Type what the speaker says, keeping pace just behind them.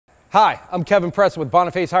Hi, I'm Kevin Press with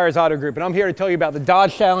Boniface Hiers Auto Group, and I'm here to tell you about the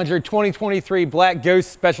Dodge Challenger 2023 Black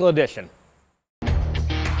Ghost Special Edition.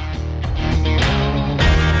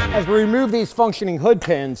 As we remove these functioning hood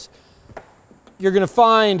pins, you're going to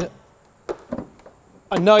find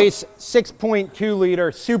a nice 6.2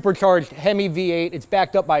 liter supercharged Hemi V8. It's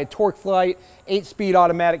backed up by a torque flight, 8-speed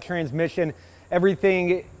automatic transmission.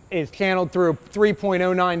 Everything is channeled through a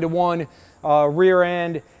 3.09 to 1 rear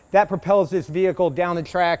end. That propels this vehicle down the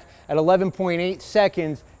track at 11.8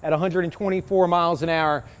 seconds at 124 miles an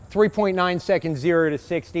hour, 3.9 seconds 0 to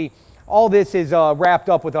 60. All this is wrapped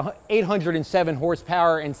up with 807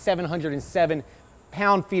 horsepower and 707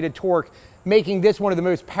 pound-feet of torque, making this one of the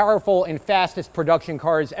most powerful and fastest production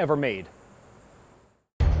cars ever made.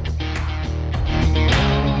 The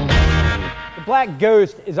Black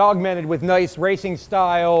Ghost is augmented with nice racing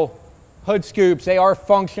style hood scoops. They are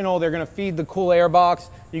functional. They're going to feed the cool air box.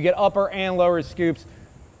 You get upper and lower scoops.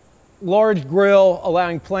 Large grille,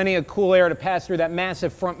 allowing plenty of cool air to pass through that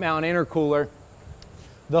massive front mount intercooler.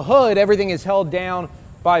 The hood, everything is held down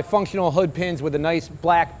by functional hood pins with a nice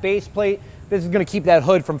black base plate. This is going to keep that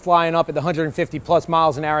hood from flying up at the 150 plus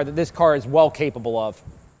miles an hour that this car is well capable of.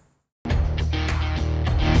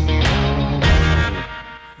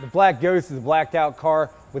 The Black Ghost is a blacked out car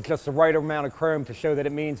with just the right amount of chrome to show that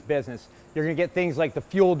it means business. You're going to get things like the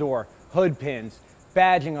fuel door, hood pins,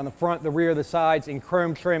 badging on the front, the rear, the sides, and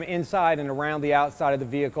chrome trim inside and around the outside of the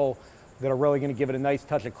vehicle that are really going to give it a nice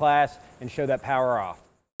touch of class and show that power off.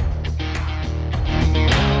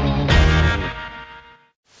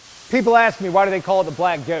 People ask me, why do they call it the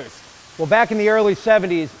Black Ghost? Well, back in the early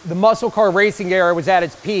 70s, the muscle car racing era was at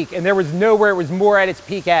its peak, and there was nowhere it was more at its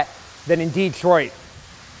peak at than in Detroit.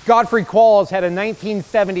 Godfrey Qualls had a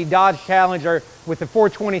 1970 Dodge Challenger with a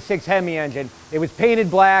 426 Hemi engine. It was painted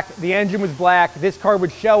black, the engine was black, this car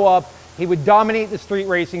would show up, he would dominate the street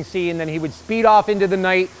racing scene, then he would speed off into the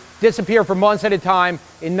night, disappear for months at a time.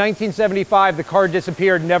 In 1975, the car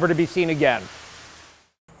disappeared, never to be seen again.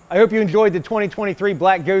 I hope you enjoyed the 2023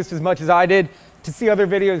 Black Ghost as much as I did. To see other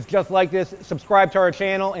videos just like this, subscribe to our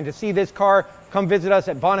channel, and to see this car, come visit us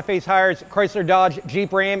at Boniface Hiers Chrysler Dodge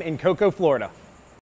Jeep Ram in Cocoa, Florida.